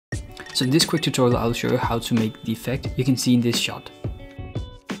So in this quick tutorial I'll show you how to make the effect you can see in this shot.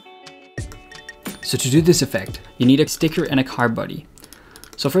 So to do this effect, you need a sticker and a car body.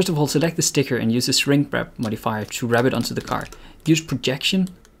 So first of all, select the sticker and use the shrink wrap modifier to wrap it onto the car. Use projection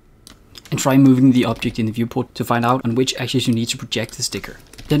and try moving the object in the viewport to find out on which axis you need to project the sticker.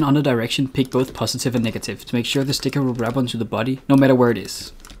 Then under direction, pick both positive and negative to make sure the sticker will wrap onto the body no matter where it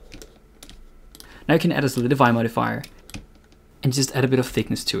is. Now you can add a solidify modifier and just add a bit of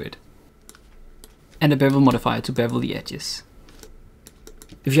thickness to it. And a bevel modifier to bevel the edges.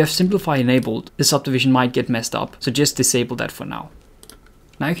 If you have simplify enabled, the subdivision might get messed up, so just disable that for now.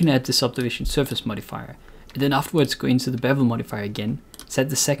 Now you can add the subdivision surface modifier, and then afterwards go into the bevel modifier again, set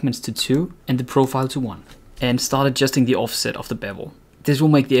the segments to 2 and the profile to 1, and start adjusting the offset of the bevel. This will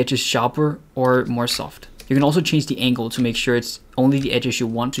make the edges sharper or more soft. You can also change the angle to make sure it's only the edges you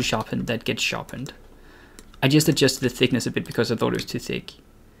want to sharpen that get sharpened. I just adjusted the thickness a bit because I thought it was too thick.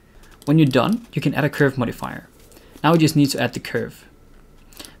 When you're done, you can add a curve modifier. Now we just need to add the curve.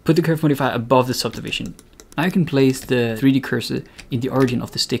 Put the curve modifier above the subdivision. Now you can place the 3D cursor in the origin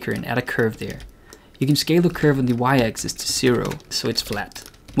of the sticker and add a curve there. You can scale the curve on the y-axis to 0 so it's flat.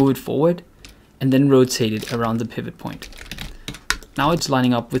 Move it forward and then rotate it around the pivot point. Now it's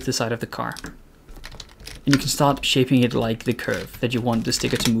lining up with the side of the car. And you can start shaping it like the curve that you want the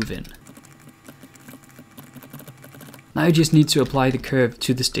sticker to move in. Now you just need to apply the curve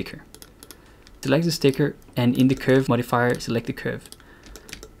to the sticker. Select the sticker and in the curve modifier select the curve.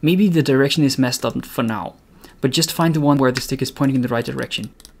 Maybe the direction is messed up for now, but just find the one where the sticker is pointing in the right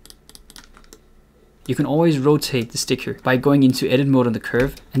direction. You can always rotate the sticker by going into edit mode on the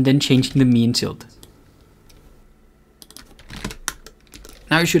curve and then changing the mean tilt.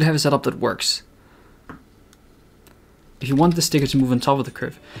 Now you should have a setup that works. If you want the sticker to move on top of the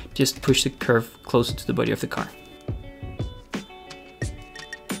curve, just push the curve closer to the body of the car.